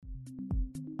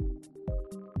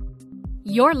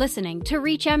You're listening to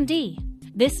ReachMD.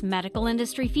 This medical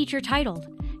industry feature titled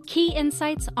Key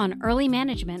Insights on Early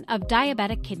Management of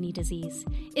Diabetic Kidney Disease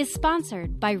is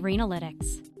sponsored by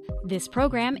Renalytix. This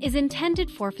program is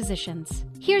intended for physicians.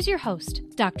 Here's your host,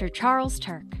 Dr. Charles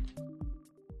Turk.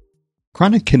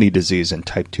 Chronic kidney disease and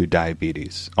type 2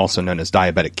 diabetes, also known as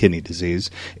diabetic kidney disease,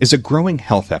 is a growing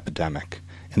health epidemic,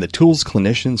 and the tools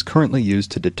clinicians currently use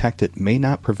to detect it may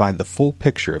not provide the full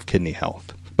picture of kidney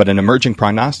health. But an emerging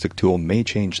prognostic tool may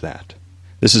change that.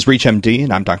 This is ReachMD,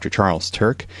 and I'm Dr. Charles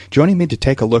Turk. Joining me to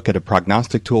take a look at a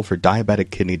prognostic tool for diabetic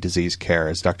kidney disease care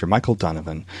is Dr. Michael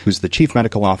Donovan, who's the Chief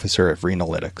Medical Officer of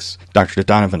Renalytix. Dr.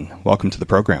 Donovan, welcome to the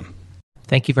program.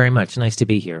 Thank you very much. Nice to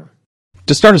be here.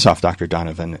 To start us off, Dr.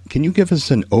 Donovan, can you give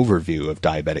us an overview of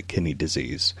diabetic kidney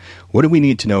disease? What do we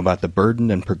need to know about the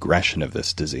burden and progression of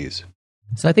this disease?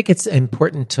 So I think it's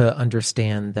important to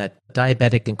understand that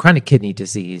diabetic and chronic kidney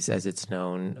disease, as it's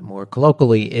known more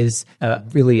colloquially, is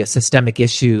really a systemic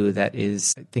issue that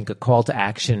is, I think, a call to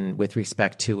action with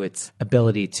respect to its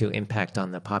ability to impact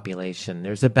on the population.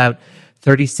 There's about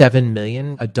 37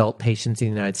 million adult patients in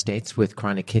the United States with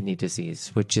chronic kidney disease,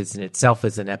 which is in itself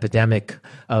is an epidemic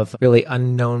of really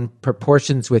unknown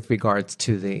proportions with regards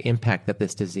to the impact that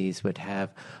this disease would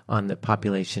have on the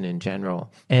population in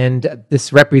general. And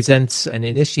this represents and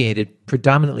initiated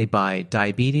predominantly by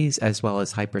diabetes as well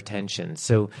as hypertension.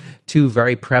 So two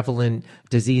very prevalent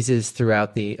diseases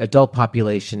throughout the adult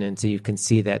population. And so you can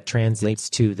see that translates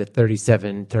to the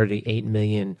 38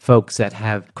 million folks that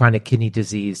have chronic kidney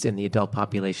disease in the adult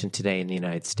population today in the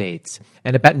United States.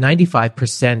 And about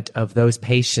 95% of those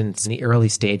patients in the early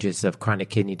stages of chronic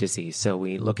kidney disease. So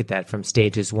we look at that from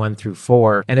stages 1 through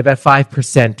 4, and about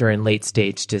 5% are in late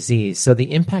stage disease. So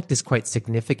the impact is quite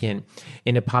significant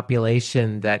in a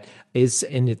population that is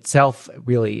in itself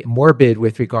really morbid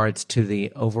with regards to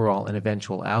the overall and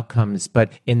eventual outcomes,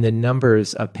 but in the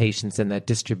numbers of patients and that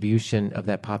distribution of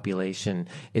that population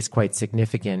is quite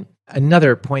significant.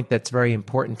 Another point that's very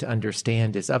important to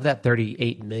understand is of that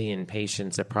 38 million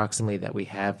patients approximately that we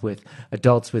have with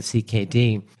adults with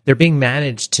CKD, they're being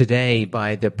managed today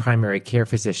by the primary care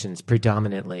physicians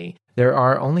predominantly. There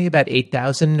are only about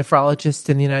 8,000 nephrologists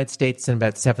in the United States and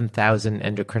about 7,000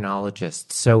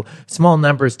 endocrinologists. So small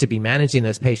numbers to be managing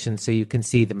those patients. So you can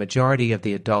see the majority of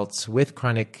the adults with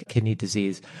chronic kidney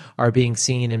disease are being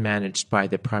seen and managed by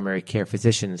the primary care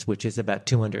physicians, which is about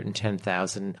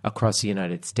 210,000 across the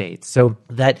United States. So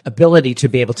that ability to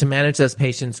be able to manage those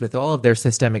patients with all of their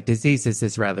systemic diseases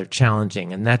is rather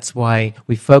challenging. And that's why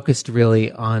we focused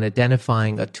really on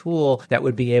identifying a tool that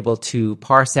would be able to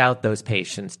parse out those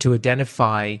patients, to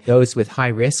identify those with high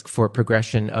risk for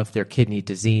progression of their kidney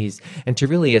disease, and to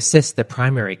really assist the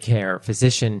primary care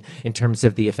physician in terms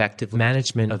of the effective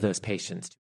management of those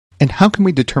patients. And how can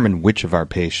we determine which of our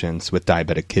patients with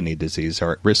diabetic kidney disease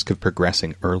are at risk of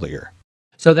progressing earlier?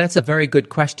 So that's a very good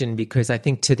question, because I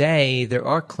think today there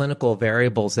are clinical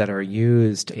variables that are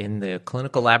used in the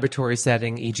clinical laboratory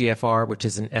setting, eGFR, which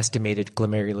is an estimated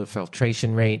glomerular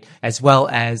filtration rate, as well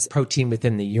as protein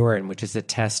within the urine, which is a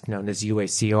test known as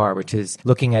UACR, which is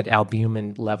looking at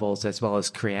albumin levels as well as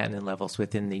creatinine levels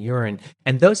within the urine.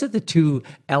 And those are the two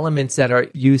elements that are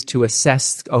used to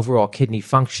assess overall kidney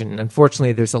function.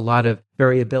 Unfortunately, there's a lot of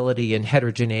variability and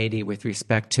heterogeneity with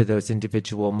respect to those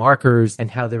individual markers and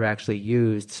how they're actually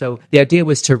used. So the idea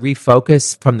was to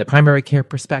refocus from the primary care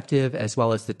perspective as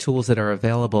well as the tools that are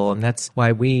available. And that's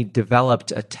why we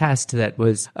developed a test that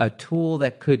was a tool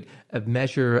that could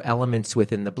measure elements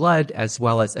within the blood as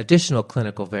well as additional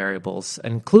clinical variables,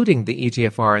 including the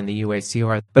eGFR and the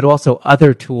UACR, but also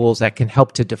other tools that can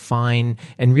help to define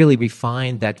and really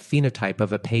refine that phenotype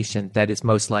of a patient that is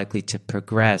most likely to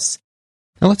progress.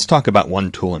 Now let's talk about one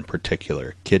tool in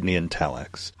particular,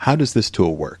 KidneyIntelX. How does this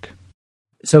tool work?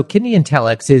 So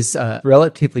KidneyIntelX is a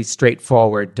relatively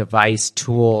straightforward device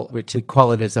tool, which we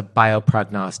call it as a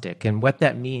bioprognostic. And what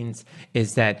that means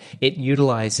is that it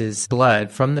utilizes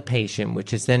blood from the patient,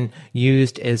 which is then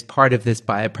used as part of this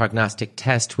bioprognostic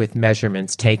test with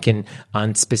measurements taken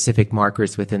on specific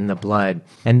markers within the blood.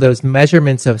 And those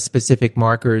measurements of specific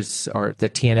markers are the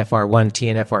TNFR1,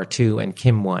 TNFR2, and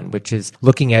KIM1, which is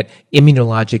looking at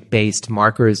immunologic-based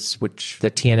markers, which the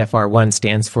TNFR1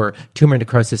 stands for tumor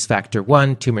necrosis factor 1,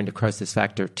 1, tumor necrosis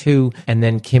factor 2, and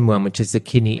then KIM-1, which is the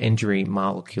kidney injury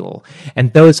molecule.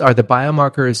 And those are the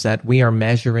biomarkers that we are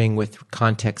measuring with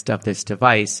context of this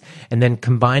device, and then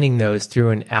combining those through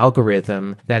an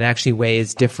algorithm that actually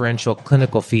weighs differential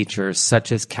clinical features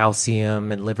such as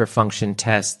calcium and liver function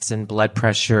tests and blood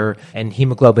pressure and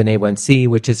hemoglobin A1C,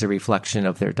 which is a reflection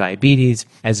of their diabetes,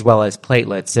 as well as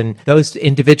platelets. And those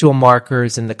individual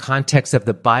markers in the context of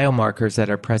the biomarkers that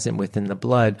are present within the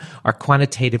blood are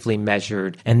quantitatively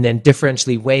measured and then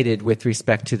differentially weighted with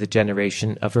respect to the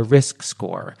generation of a risk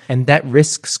score. And that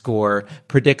risk score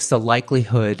predicts the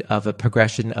likelihood of a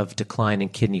progression of decline in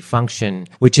kidney function,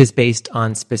 which is based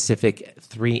on specific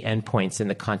 3 endpoints in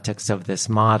the context of this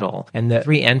model. And the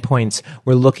 3 endpoints,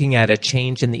 we're looking at a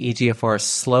change in the eGFR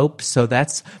slope. So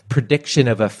that's prediction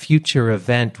of a future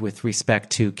event with respect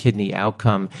to kidney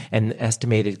outcome and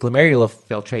estimated glomerular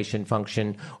filtration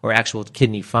function or actual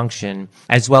kidney function,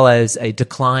 as well as a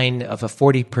decline of a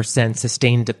 40%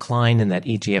 sustained decline in that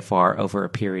eGFR over a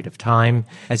period of time,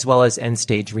 as well as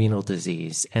end-stage renal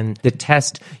disease. And the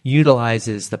test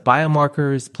utilizes the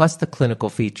biomarkers plus the clinical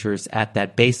features at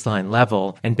that baseline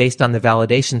level, and based on the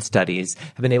validation studies,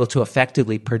 have been able to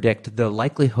effectively predict the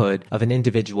likelihood of an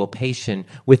individual patient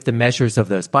with the measures of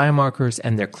those biomarkers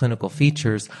and their clinical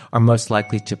features are most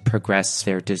likely to progress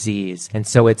their disease. And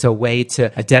so it's a way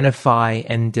to identify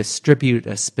and distribute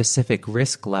a specific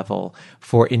risk level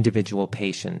for individual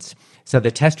patients. So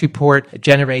the test report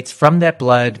generates from that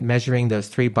blood, measuring those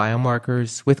 3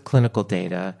 biomarkers with clinical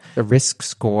data, the risk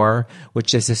score,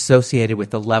 which is associated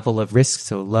with the level of risk,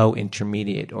 so low,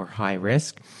 intermediate, or high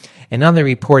risk. And on the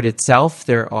report itself,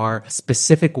 there are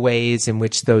specific ways in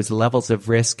which those levels of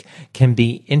risk can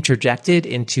be interjected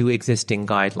into existing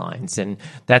guidelines. And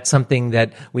that's something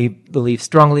that we believe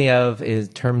strongly of in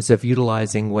terms of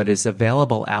utilizing what is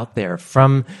available out there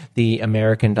from the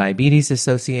American Diabetes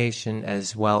Association,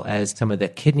 as well as some of the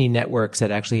kidney networks that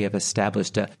actually have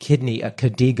established a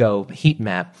KDIGO heat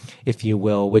map, if you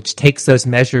will, which takes those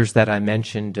measures that I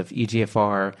mentioned of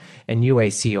eGFR and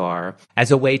UACR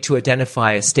as a way to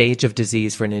identify a stage of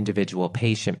disease for an individual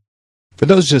patient. For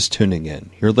those just tuning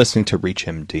in, you're listening to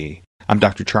ReachMD. I'm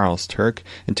Dr. Charles Turk,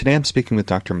 and today I'm speaking with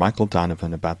Dr. Michael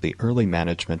Donovan about the early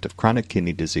management of chronic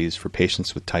kidney disease for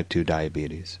patients with type 2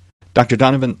 diabetes. Dr.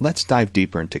 Donovan, let's dive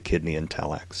deeper into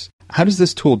KidneyIntelX. How does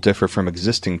this tool differ from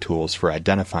existing tools for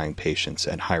identifying patients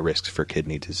at high risk for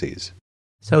kidney disease?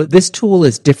 So this tool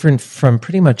is different from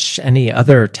pretty much any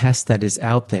other test that is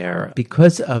out there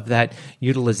because of that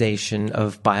utilization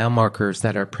of biomarkers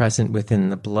that are present within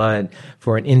the blood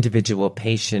for an individual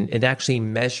patient. It actually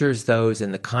measures those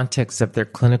in the context of their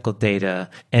clinical data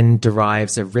and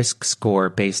derives a risk score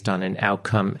based on an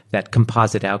outcome, that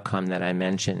composite outcome that I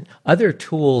mentioned. Other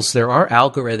tools, there are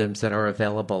algorithms that are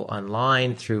available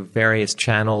online through various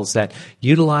channels that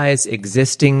utilize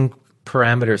existing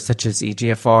parameters such as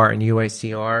eGFR and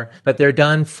UACR, but they're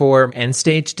done for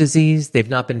end-stage disease. They've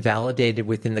not been validated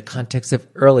within the context of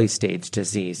early-stage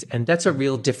disease. And that's a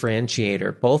real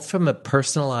differentiator, both from a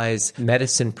personalized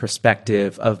medicine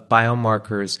perspective of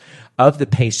biomarkers of the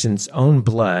patient's own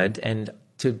blood and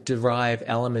to derive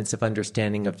elements of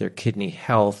understanding of their kidney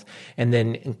health, and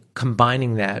then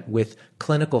combining that with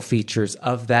clinical features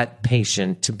of that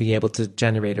patient to be able to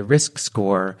generate a risk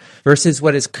score, versus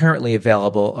what is currently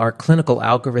available are clinical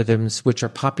algorithms which are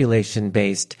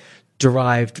population-based,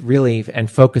 derived really and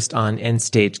focused on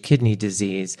end-stage kidney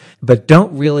disease, but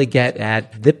don't really get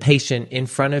at the patient in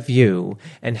front of you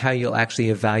and how you'll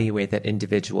actually evaluate that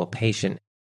individual patient.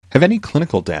 Have any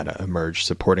clinical data emerged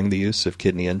supporting the use of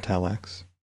KidneyIntelX?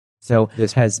 So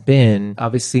this has been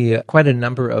obviously quite a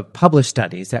number of published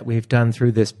studies that we've done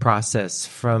through this process,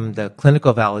 from the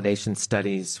clinical validation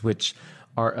studies, which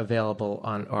are available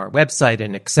on our website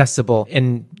and accessible.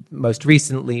 And most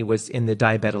recently was in the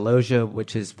Diabetologia,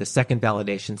 which is the second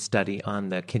validation study on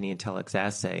the KidneyIntelX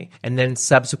assay. And then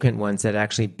subsequent ones that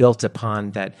actually built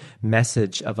upon that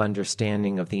message of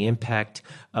understanding of the impact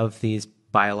of these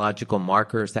biological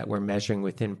markers that we're measuring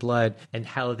within blood and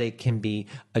how they can be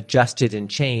adjusted and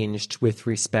changed with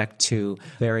respect to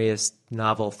various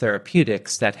novel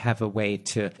therapeutics that have a way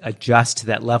to adjust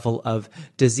that level of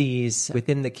disease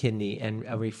within the kidney and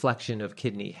a reflection of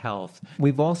kidney health.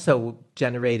 We've also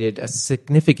generated a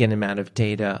significant amount of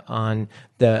data on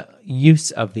the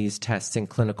use of these tests in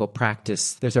clinical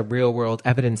practice. There's a real-world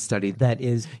evidence study that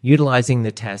is utilizing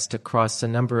the test across a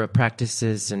number of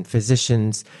practices and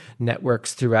physicians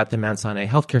networks throughout the Mount Sinai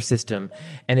healthcare system,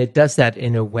 and it does that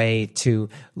in a way to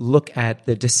look at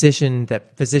the decision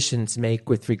that physicians make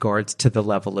with regards to the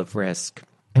level of risk.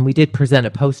 And we did present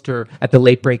a poster at the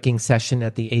late-breaking session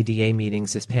at the ADA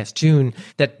meetings this past June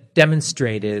that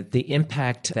demonstrated the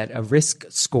impact that a risk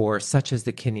score such as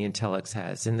the KidneyIntelX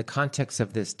has in the context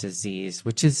of this disease,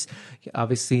 which is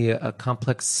obviously a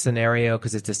complex scenario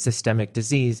because it's a systemic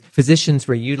disease. Physicians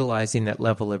were utilizing that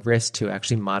level of risk to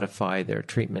actually modify their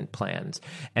treatment plans.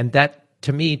 And that,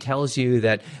 to me, tells you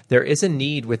that there is a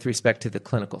need with respect to the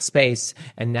clinical space,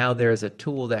 and now there is a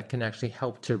tool that can actually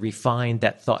help to refine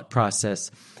that thought process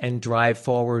and drive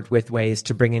forward with ways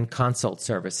to bring in consult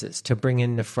services, to bring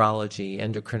in nephrology,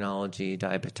 endocrinology,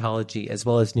 diabetology, as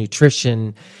well as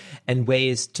nutrition, and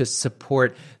ways to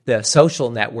support the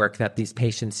social network that these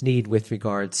patients need with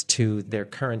regards to their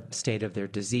current state of their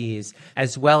disease,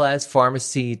 as well as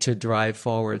pharmacy to drive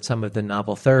forward some of the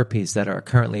novel therapies that are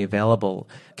currently available.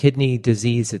 Kidney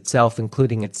disease itself,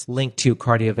 including its link to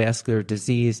cardiovascular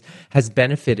disease, has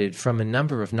benefited from a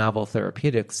number of novel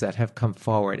therapeutics that have come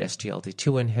forward,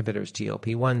 SGLT2 inhibitors,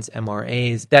 GLP-1s,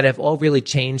 MRAs, that have all really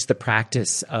changed the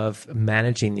practice of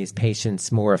managing these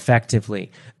patients more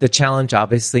effectively. The challenge,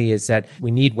 obviously, is that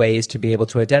we need ways to be able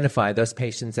to identify those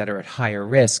patients that are at higher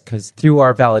risk, because through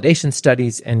our validation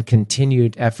studies and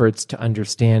continued efforts to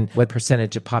understand what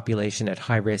percentage of population at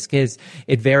high risk is,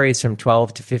 it varies from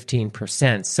 12 to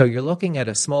 15%. So you're looking at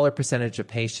a smaller percentage of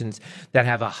patients that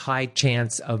have a high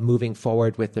chance of moving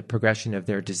forward with the progression of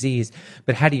their disease.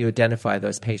 But how do you identify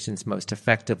those patients most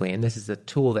effectively? And this is a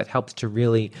tool that helps to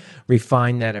really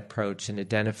refine that approach and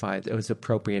identify those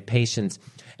appropriate patients.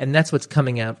 And that's what's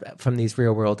coming out from these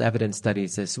real-world evidence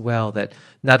studies as well, that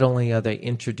not only are they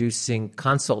introducing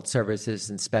consult services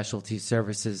and specialty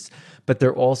services, but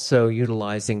they're also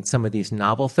utilizing some of these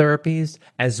novel therapies,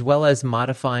 as well as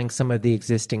modifying some of the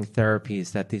existing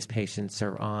therapies that these patients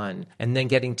are on. And then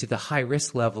getting to the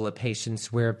high-risk level of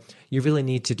patients where you really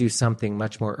need to do something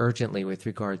much more urgently with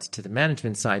regards to the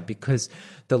management side, because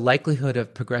the likelihood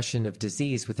of progression of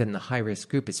disease within the high-risk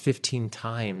group is 15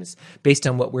 times, based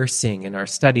on what we're seeing in our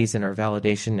studies and our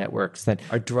validation networks that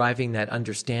are driving that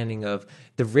understanding of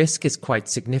the risk is quite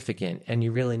significant, and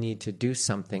you really need to do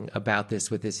something about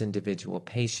this with this individual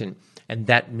patient. And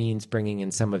that means bringing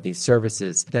in some of these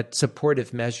services. That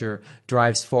supportive measure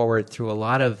drives forward through a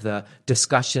lot of the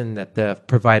discussion that the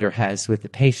provider has with the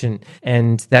patient.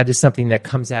 And that is something that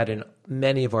comes out in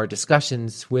many of our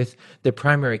discussions with the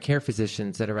primary care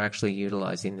physicians that are actually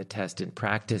utilizing the test in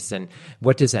practice. And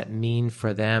what does that mean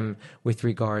for them with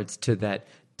regards to that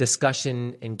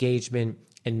discussion, engagement,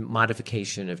 and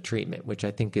modification of treatment, which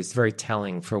I think is very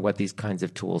telling for what these kinds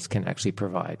of tools can actually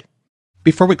provide.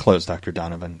 Before we close, Dr.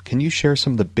 Donovan, can you share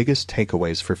some of the biggest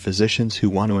takeaways for physicians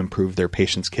who want to improve their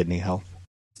patients' kidney health?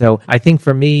 So I think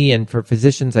for me and for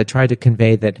physicians, I try to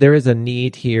convey that there is a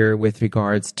need here with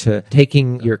regards to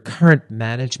taking your current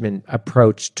management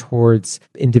approach towards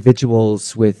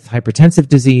individuals with hypertensive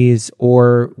disease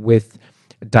or with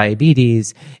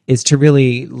diabetes is to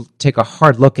really take a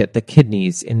hard look at the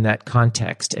kidneys in that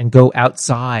context and go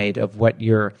outside of what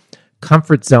your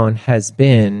comfort zone has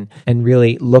been and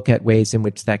really look at ways in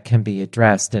which that can be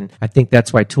addressed. And I think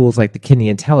that's why tools like the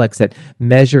KidneyIntelX that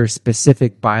measure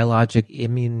specific biologic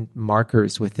immune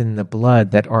markers within the blood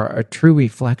that are a true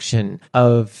reflection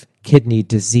of kidney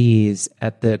disease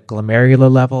at the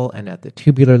glomerular level and at the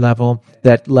tubular level,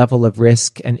 that level of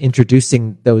risk, and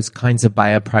introducing those kinds of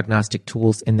bioprognostic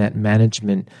tools in that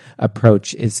management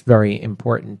approach is very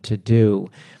important to do.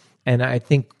 And I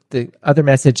think the other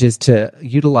message is to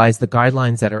utilize the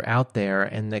guidelines that are out there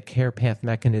and the care path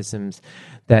mechanisms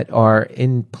that are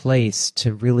in place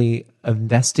to really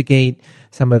investigate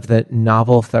some of the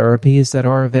novel therapies that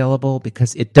are available,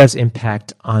 because it does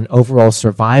impact on overall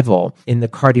survival in the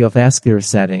cardiovascular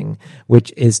setting,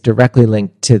 which is directly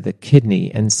linked to the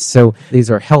kidney. And so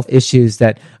these are health issues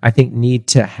that I think need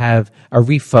to have a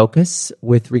refocus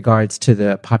with regards to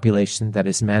the population that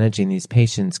is managing these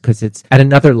patients, because it's at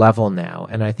another level now.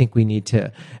 And I think we need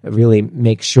to really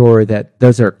make sure that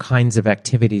those are kinds of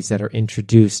activities that are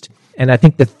introduced. And I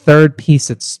think the third piece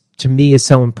that's, to me, is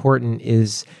so important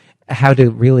is how to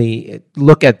really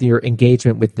look at your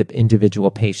engagement with the individual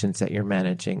patients that you're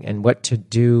managing and what to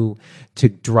do to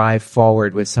drive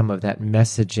forward with some of that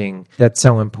messaging that's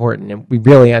so important. And we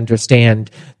really understand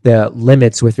the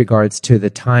limits with regards to the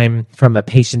time from a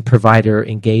patient-provider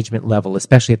engagement level,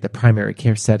 especially at the primary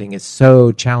care setting, is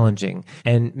so challenging.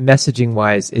 And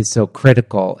messaging-wise is so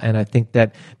critical. And I think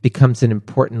that becomes an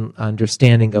important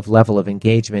understanding of level of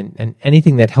engagement. And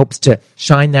anything that helps to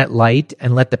shine that light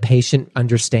and let the patient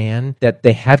understand understand that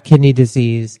they have kidney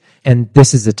disease, and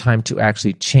this is a time to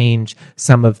actually change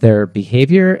some of their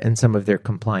behavior and some of their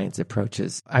compliance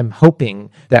approaches. I'm hoping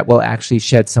that will actually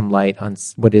shed some light on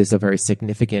what is a very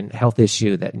significant health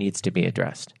issue that needs to be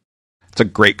addressed. It's a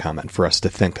great comment for us to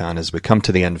think on as we come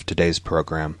to the end of today's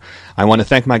program. I want to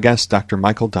thank my guest, Dr.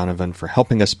 Michael Donovan, for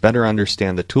helping us better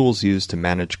understand the tools used to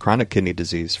manage chronic kidney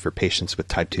disease for patients with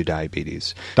type 2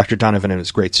 diabetes. Dr. Donovan, it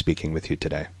was great speaking with you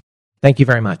today. Thank you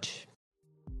very much.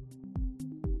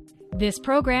 This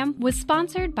program was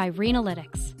sponsored by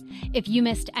Renalytix. If you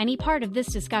missed any part of this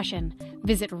discussion,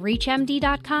 visit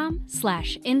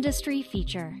reachmd.com/industry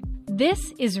feature.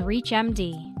 This is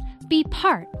ReachMD. Be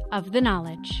part of the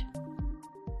knowledge.